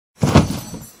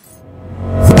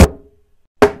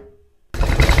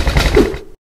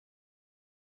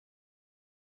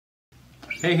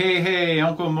Hey, hey, hey,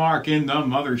 Uncle Mark in the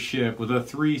mothership with a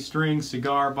 3-string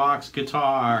cigar box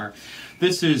guitar.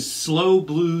 This is slow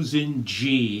blues in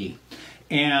G,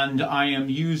 and I am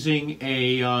using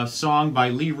a song by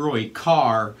Leroy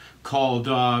Carr called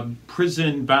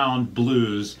Prison Bound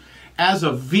Blues as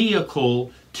a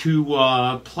vehicle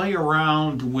to play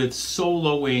around with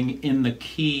soloing in the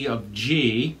key of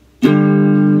G.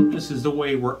 This is the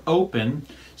way we're open.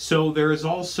 So there is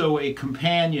also a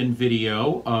companion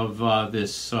video of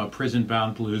this Prison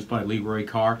Bound Blues by Leroy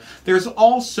Carr. There's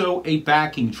also a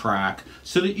backing track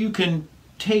so that you can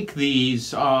take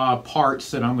these parts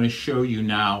that I'm going to show you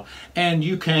now and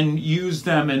you can use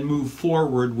them and move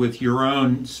forward with your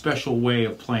own special way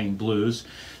of playing blues.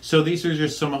 So these are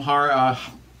just some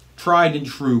tried and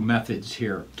true methods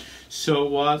here. So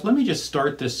let me just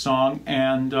start this song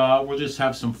and we'll just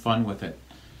have some fun with it.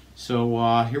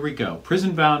 So here we go.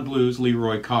 Prison Bound Blues,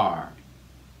 Leroy Carr.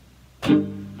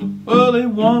 Early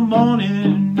one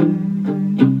morning,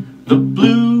 the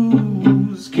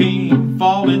blues came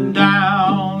falling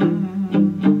down.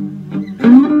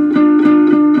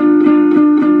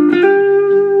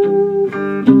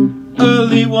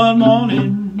 Early one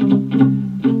morning,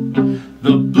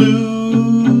 the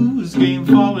blues came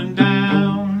falling down.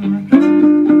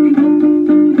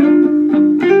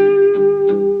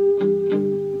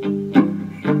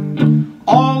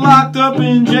 All locked up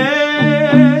in jail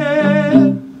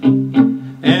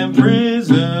and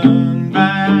prison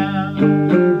bound.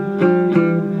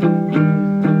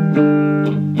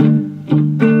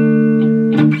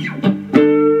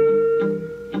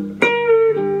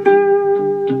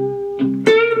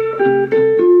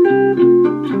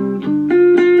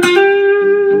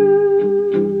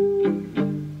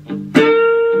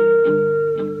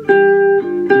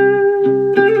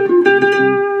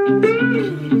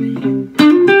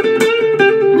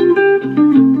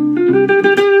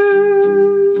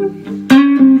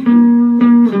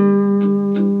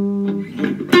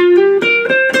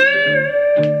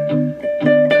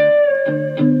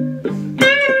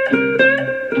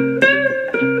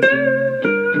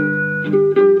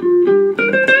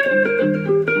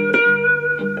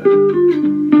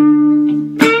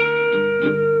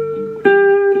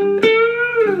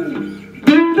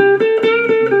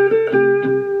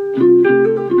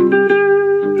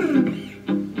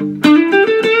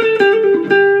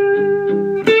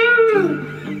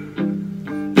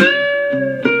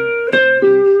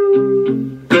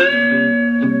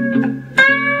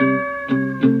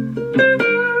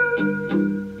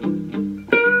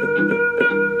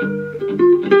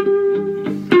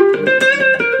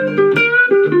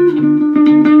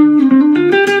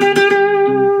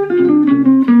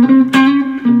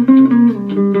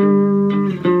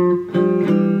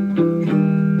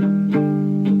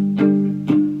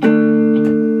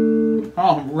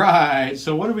 Alright,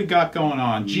 so what do we got going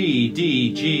on? G,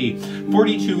 D, G,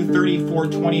 42, 34,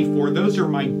 24. Those are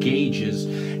my gauges.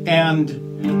 And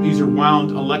these are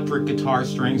wound electric guitar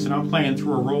strings, and I'm playing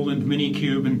through a Roland Mini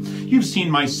Cube. And you've seen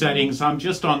my settings. I'm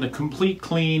just on the complete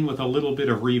clean with a little bit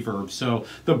of reverb. So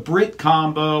the Brit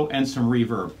combo and some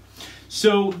reverb.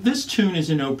 So this tune is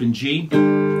in open G,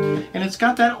 and it's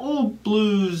got that old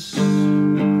blues.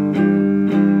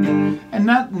 And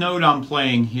that note I'm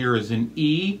playing here is an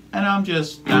E, and I'm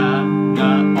just on,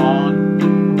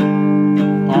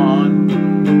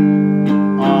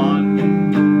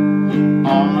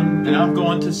 and I'm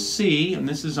going to C, and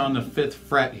this is on the 5th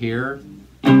fret here,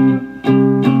 and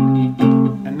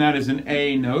that is an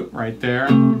A note right there.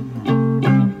 Then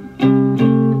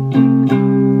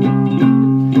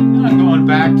I'm going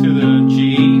back to the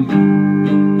G.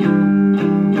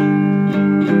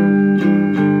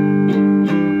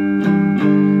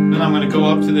 I'm going to go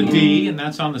up to the D, and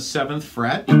that's on the 7th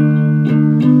fret.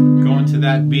 Going to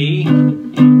that B,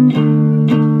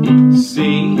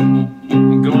 C,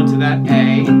 and going to that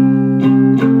A,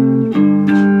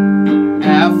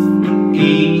 F,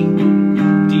 E,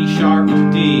 D sharp,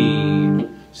 D.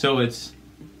 So it's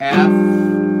F,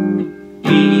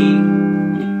 E,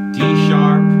 D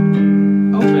sharp,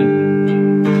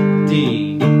 open,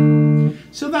 D.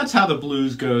 So that's how the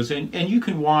blues goes, and you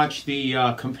can watch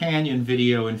the companion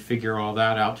video and figure all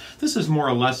that out. This is more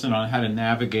a lesson on how to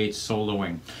navigate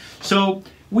soloing. So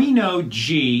we know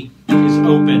G is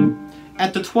open.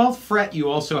 At the 12th fret you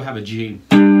also have a G.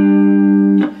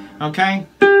 Okay?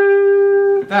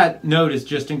 That note is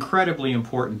just incredibly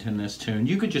important in this tune.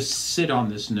 You could just sit on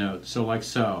this note, so like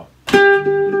so.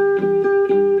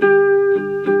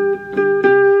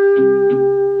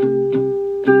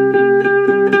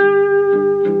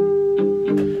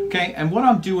 And what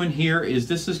I'm doing here is,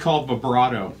 this is called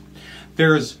vibrato.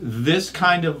 There's this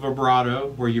kind of vibrato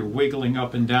where you're wiggling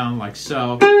up and down like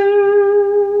so,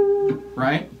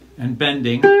 right? And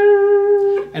bending.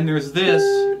 And there's this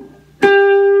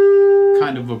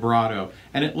kind of vibrato,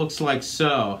 and it looks like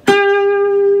so.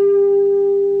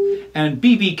 And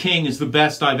B.B. King is the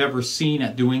best I've ever seen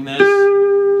at doing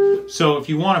this. So if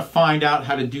you want to find out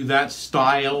how to do that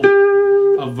style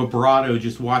of vibrato,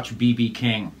 just watch B.B.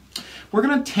 King. We're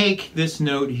going to take this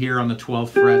note here on the 12th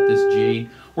fret, this G.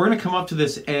 We're going to come up to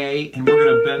this A, and we're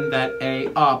going to bend that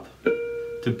A up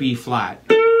to B flat.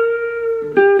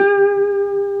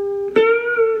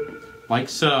 Like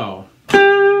so.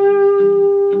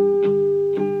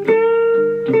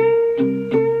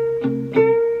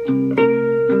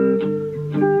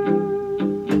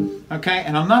 Okay,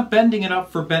 and I'm not bending it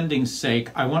up for bending's sake.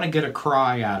 I want to get a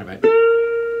cry out of it.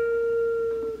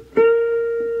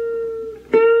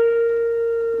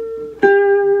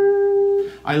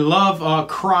 I love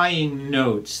crying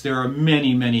notes. There are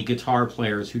many, many guitar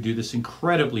players who do this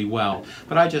incredibly well,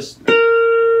 but I just...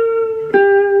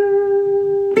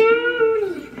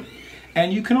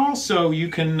 And you can also,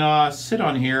 sit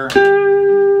on here.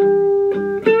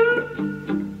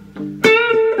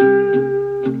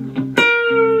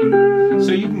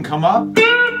 So you can come up,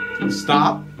 and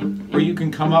stop, or you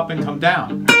can come up and come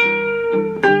down.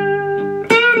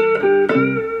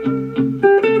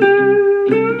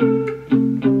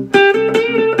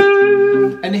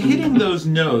 And hitting those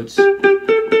notes,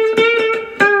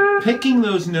 picking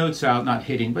those notes out, not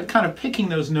hitting, but kind of picking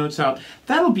those notes out,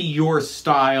 that'll be your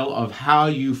style of how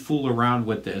you fool around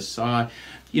with this.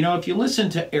 You know, if you listen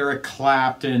to Eric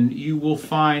Clapton, you will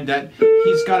find that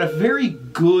he's got a very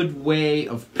good way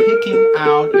of picking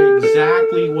out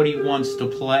exactly what he wants to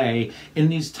play in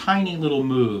these tiny little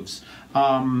moves.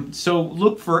 So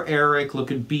look for Eric,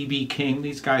 look at B.B. King.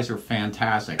 These guys are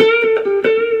fantastic.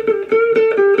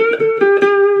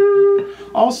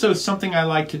 Also, something I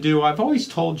like to do, I've always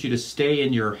told you to stay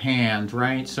in your hand,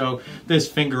 right? So this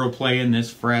finger will play in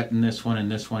this fret, and this one, and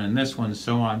this one, and this one, and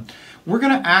so on. We're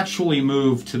going to actually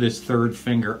move to this third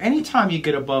finger. Anytime you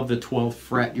get above the 12th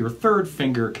fret, your third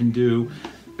finger can do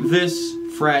this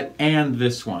fret and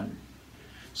this one.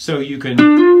 So you can...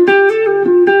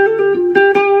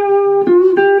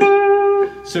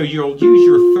 So you'll use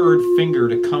your third finger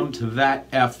to come to that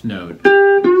F note.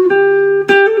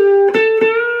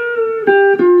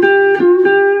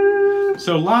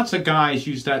 So lots of guys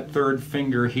use that third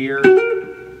finger here.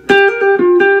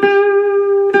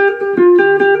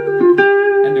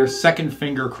 And their second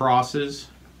finger crosses.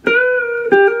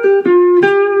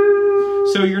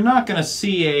 So you're not going to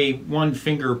see a one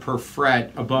finger per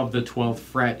fret above the 12th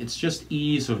fret. It's just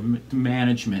ease of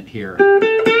management here.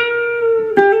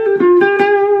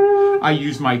 I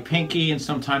use my pinky and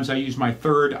sometimes I use my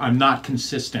third. I'm not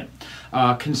consistent.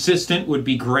 Consistent would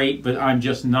be great, but I'm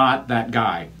just not that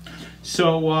guy.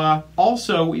 So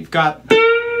also we've got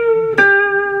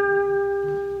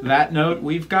that note,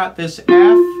 we've got this F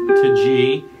to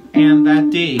G and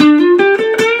that D.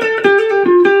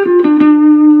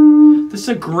 This is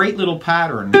a great little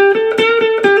pattern.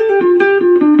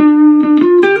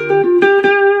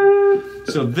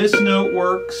 So this note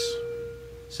works.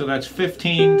 So that's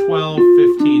 15, 12,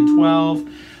 15, 12.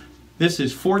 This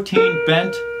is 14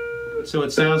 bent, so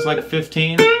it sounds like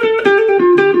 15.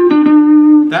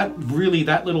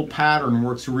 That little pattern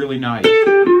works really nice.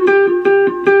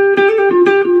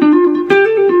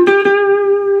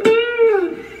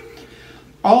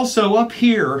 Also up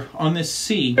here on this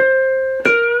C,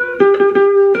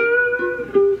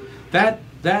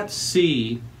 that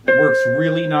C works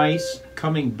really nice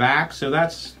coming back. So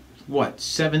that's what,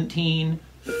 17,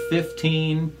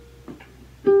 15,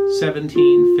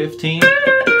 17, 15.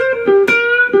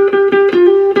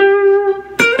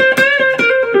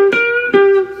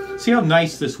 See how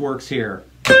nice this works here.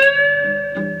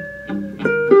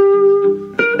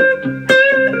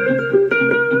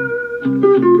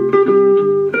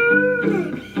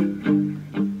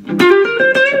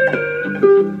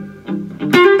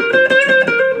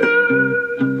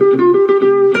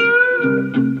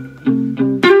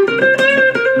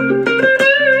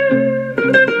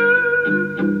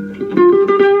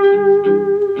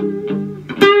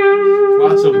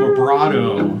 Lots of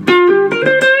vibrato.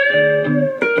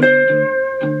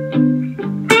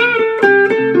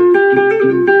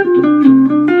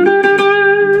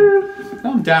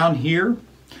 Down here,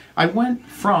 I went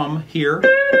from here,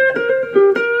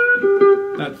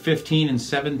 that 15 and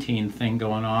 17 thing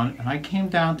going on, and I came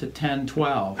down to 10,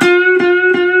 12.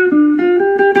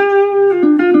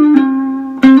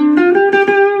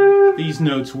 These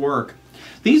notes work.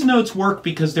 These notes work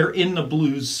because they're in the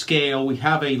blues scale. We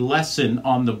have a lesson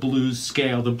on the blues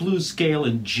scale. The blues scale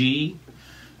in G,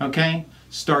 okay,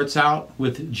 starts out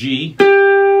with G,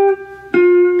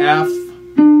 F,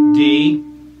 D,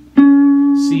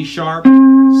 C sharp,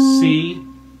 C,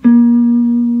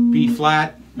 B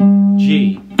flat,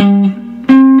 G.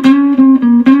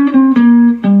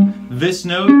 This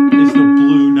note is the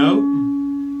blue note.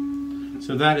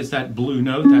 So that is that blue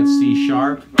note, that C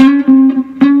sharp.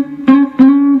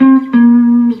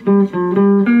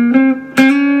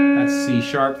 That's C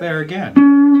sharp there again.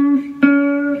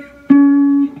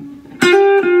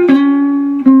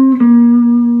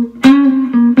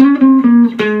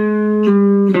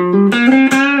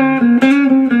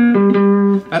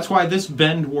 That's why this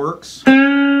bend works,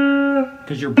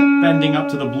 because you're bending up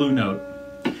to the blue note.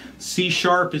 C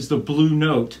sharp is the blue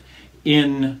note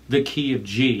in the key of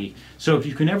G. So if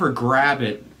you can ever grab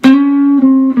it,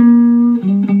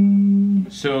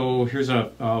 so here's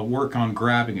a work on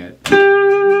grabbing it.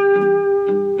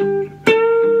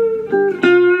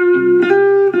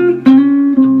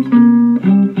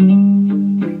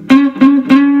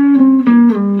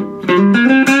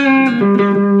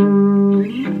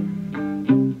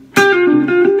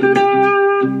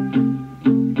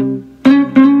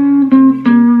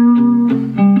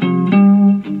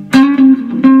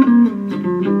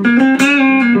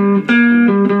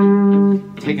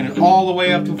 Taking it all the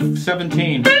way up to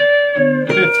 17,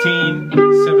 15,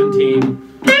 17.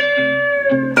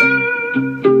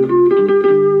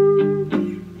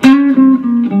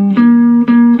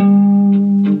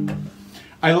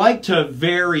 I like to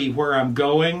vary where I'm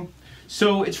going,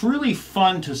 so it's really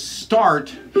fun to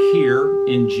start here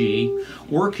in G,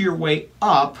 work your way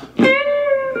up,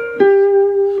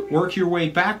 work your way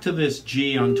back to this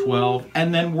G on 12,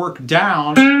 and then work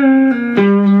down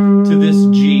to this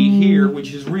G here,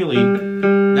 which is really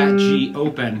that G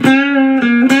open.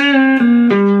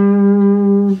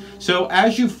 So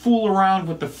as you fool around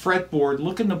with the fretboard,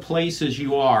 look in the places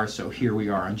you are. So here we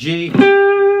are on G,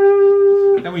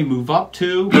 then we move up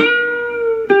 2,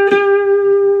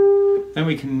 then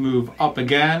we can move up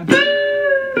again,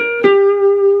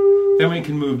 then we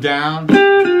can move down,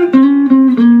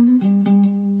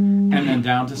 and then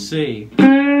down to C.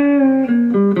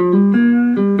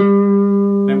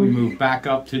 Then we move back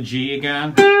up to G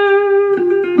again.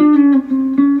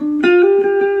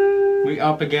 We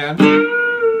up again.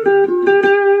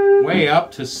 Way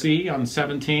up to C on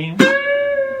 17.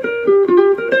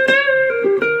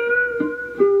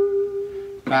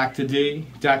 Back to D,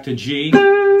 back to G.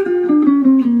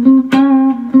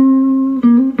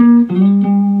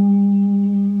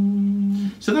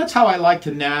 So that's how I like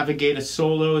to navigate a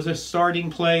solo, as a starting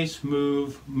place,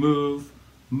 move, move,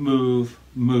 move,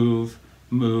 move,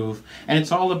 move. And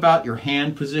it's all about your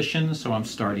hand position. So I'm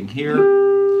starting here,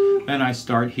 then I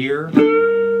start here,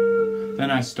 then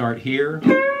I start here,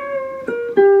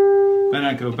 then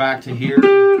I go back to here,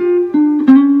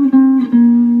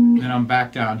 then I'm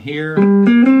back down here,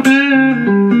 then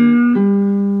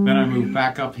I move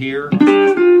back up here.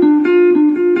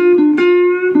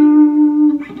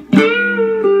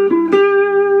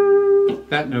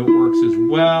 That note works as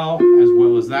well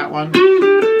as that one.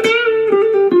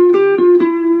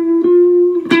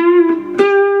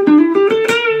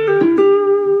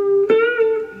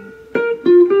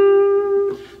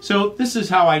 So this is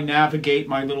how I navigate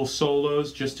my little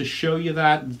solos, just to show you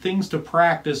that, and things to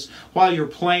practice while you're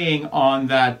playing on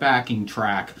that backing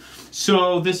track.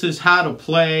 So this is how to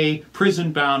play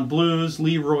Prison Bound Blues,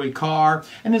 Leroy Carr,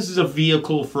 and this is a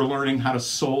vehicle for learning how to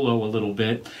solo a little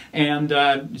bit. And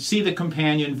see the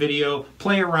companion video,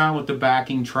 play around with the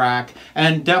backing track,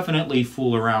 and definitely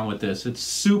fool around with this. It's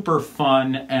super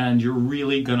fun, and you're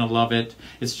really gonna love it.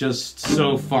 It's just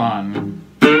so fun.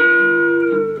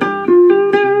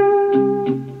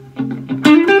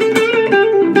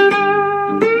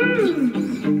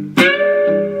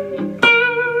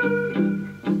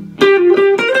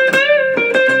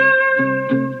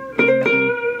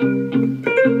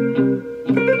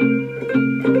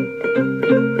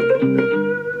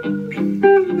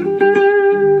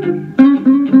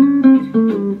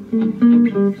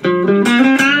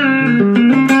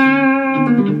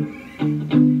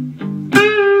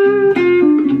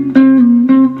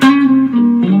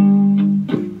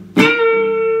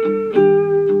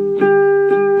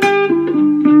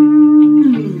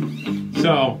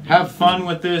 So have fun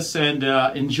with this and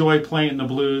enjoy playing the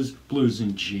blues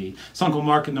in G. It's Uncle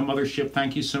Mark in the Mothership.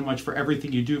 Thank you so much for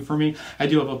everything you do for me. I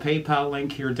do have a PayPal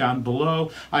link here down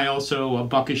below. I also, a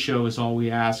bucket show is all we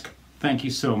ask. Thank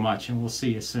you so much, and we'll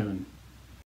see you soon.